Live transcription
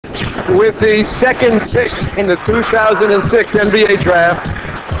With the second pick in the 2006 NBA Draft,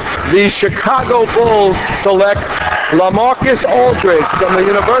 the Chicago Bulls select LaMarcus Aldridge from the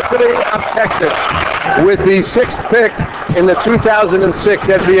University of Texas. With the sixth pick in the 2006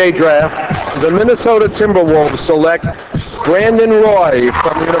 NBA Draft, the Minnesota Timberwolves select Brandon Roy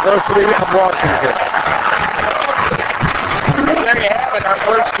from the University of Washington. There you have it, our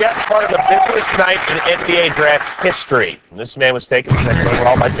first guest part of the busiest night in NBA draft history. And this man was taken second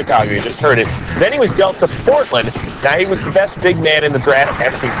overall by Chicago. You just heard it. Then he was dealt to Portland. Now he was the best big man in the draft,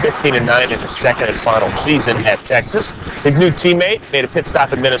 averaging 15 and 9 in his second and final season at Texas. His new teammate made a pit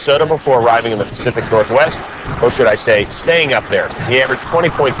stop in Minnesota before arriving in the Pacific Northwest, or should I say, staying up there. He averaged 20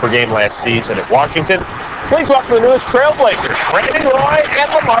 points per game last season at Washington. Please welcome the newest Trailblazers, Brandon Roy and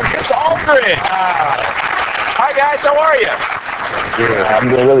LaMarcus Aldridge. Hi guys, how are you? Good. I'm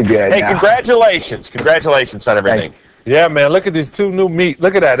doing really good. Hey, congratulations. Congratulations on everything. Yeah, man, look at these two new meat.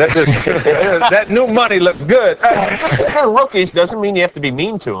 Look at that. That new money looks good. Just because they're rookies doesn't mean you have to be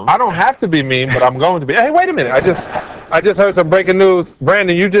mean to them. I don't have to be mean, but I'm going to be. Hey, wait a minute. I just heard some breaking news.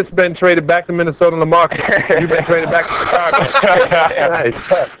 Brandon, you just been traded back to Minnesota. LaMarcus, you've been traded back to Chicago.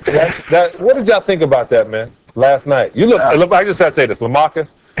 Nice. What did y'all think about that, man, last night? You look, I just have to say this, LaMarcus,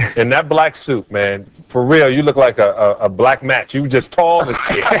 in that black suit, man, for real, you look like a black match. You just tall as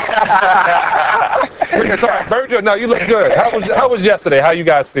shit. No, you look good. How was yesterday? How you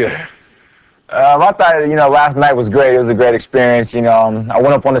guys feel? I thought, last night was great. It was a great experience. I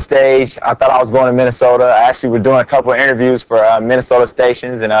went up on the stage. I thought I was going to Minnesota. I actually was doing a couple of interviews for Minnesota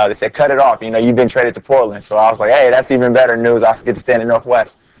stations, and they said, cut it off. You've been traded to Portland. So I was like, hey, that's even better news. I get to stay in the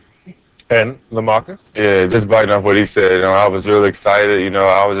Northwest. And LaMarcus? Yeah, just biting off what he said. I was really excited.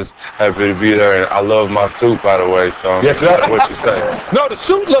 I was just happy to be there, and I love my suit, by the way. So yes, what you say? No, the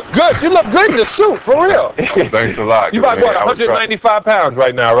suit looked good. You look good in the suit, for real. Thanks a lot. You about what, 195 pounds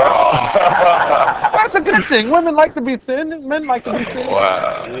right now, right? Oh. That's a good thing. Women like to be thin. Men like to be thin.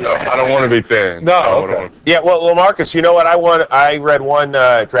 Wow. No, I don't want to be thin. No. Okay. Yeah, well, LaMarcus, you know what? I read one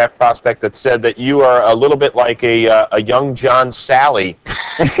draft prospect that said that you are a little bit like a young John Sally.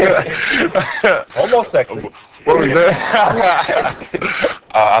 Almost sexy. What was that?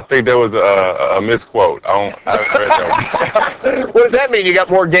 I think that was a misquote. I haven't read that one. What does that mean? You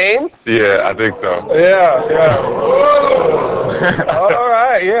got more game? Yeah, I think so. Yeah. All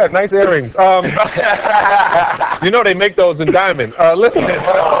right, yeah, nice earrings. They make those in diamond. Listen, Sal,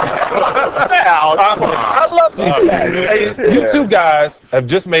 I love these guys. Hey, you two guys have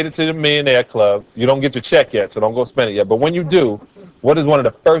just made it to the Millionaire Club. You don't get your check yet, so don't go spend it yet. But when you do, what is one of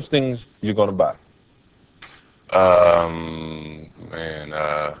the first things you're going to buy?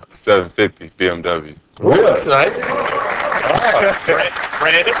 750 BMW. Ooh, that's nice.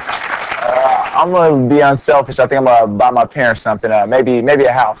 Brandon? I'm going to be unselfish. I think I'm going to buy my parents something. Maybe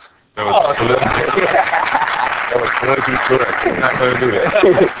a house. That was correct. I'm not going to do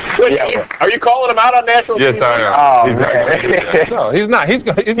that. Are you calling him out on national TV? Yes, I am. Oh, he's man. not. No, he's not. He's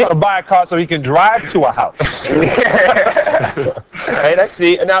going to buy a car so he can drive to a house. Right, I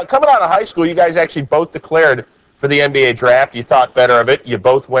see. Now, coming out of high school, you guys actually both declared for the NBA draft. You thought better of it. You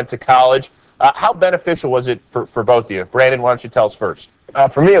both went to college. How beneficial was it for both of you? Brandon, why don't you tell us first?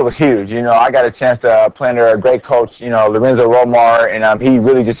 For me, it was huge. I got a chance to play under a great coach, Lorenzo Romar, and he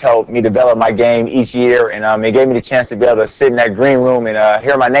really just helped me develop my game each year, and it gave me the chance to be able to sit in that green room and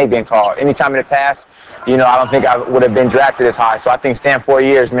hear my name being called. Anytime in the past, I don't think I would have been drafted as high. So I think staying 4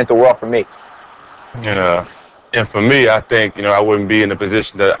 years meant the world for me. And for me, I think, I wouldn't be in the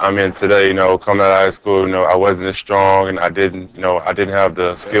position that I'm in today, coming out of high school, I wasn't as strong, and I didn't have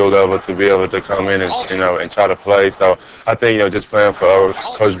the skill level to be able to come in and, and try to play. So I think, just playing for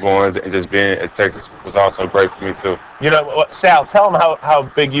Coach Barnes and just being at Texas was also great for me, too. Sal, tell them how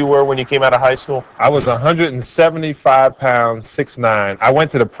big you were when you came out of high school. I was 175 pounds, 6'9". I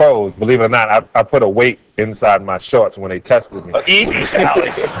went to the pros, believe it or not. I put a weight inside my shorts when they tested me. Easy,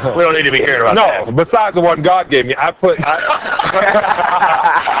 Sally. We don't need to be hearing about that. No, besides the one God gave me, I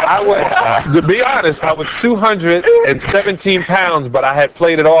was, to be honest, I was 217 pounds, but I had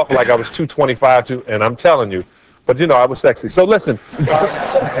played it off like I was 225, and I'm telling you. But, I was sexy. So listen,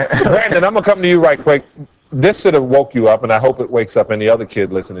 Brandon, I'm going to come to you right quick. This should have woke you up, and I hope it wakes up any other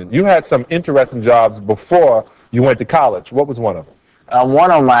kid listening. You had some interesting jobs before you went to college. What was one of them?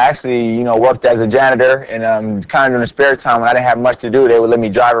 One of them, I actually, worked as a janitor, and kind of in the spare time when I didn't have much to do, they would let me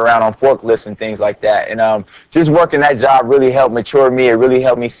drive around on forklifts and things like that. And just working that job really helped mature me. It really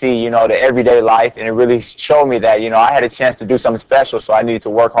helped me see, the everyday life, and it really showed me that, I had a chance to do something special, so I needed to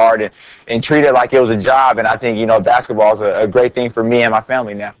work hard and treat it like it was a job. And I think, basketball is a great thing for me and my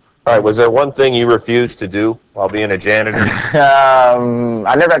family now. All right, was there one thing you refused to do while being a janitor?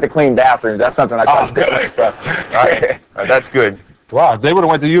 I never had to clean bathrooms. That's something I try to stay away from. All right, that's good. Wow, if they would have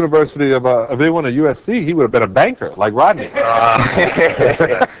went to University of, if they went to USC, he would have been a banker like Rodney.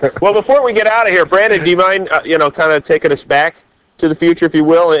 Well, before we get out of here, Brandon, do you mind, kind of taking us back to the future, if you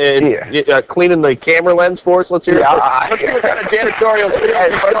will, and cleaning the camera lens for us? Let's hear it. Let's see what kind of janitorial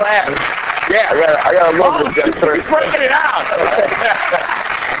skills you still have. Yeah, I got a little bit. He's breaking it out.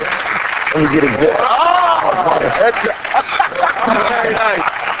 Let me get it good. That's very nice.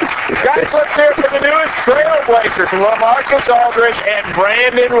 Guys, let's hear it for the newest Trailblazers, LaMarcus Aldridge and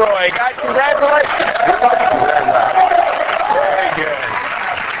Brandon Roy. Guys, congratulations.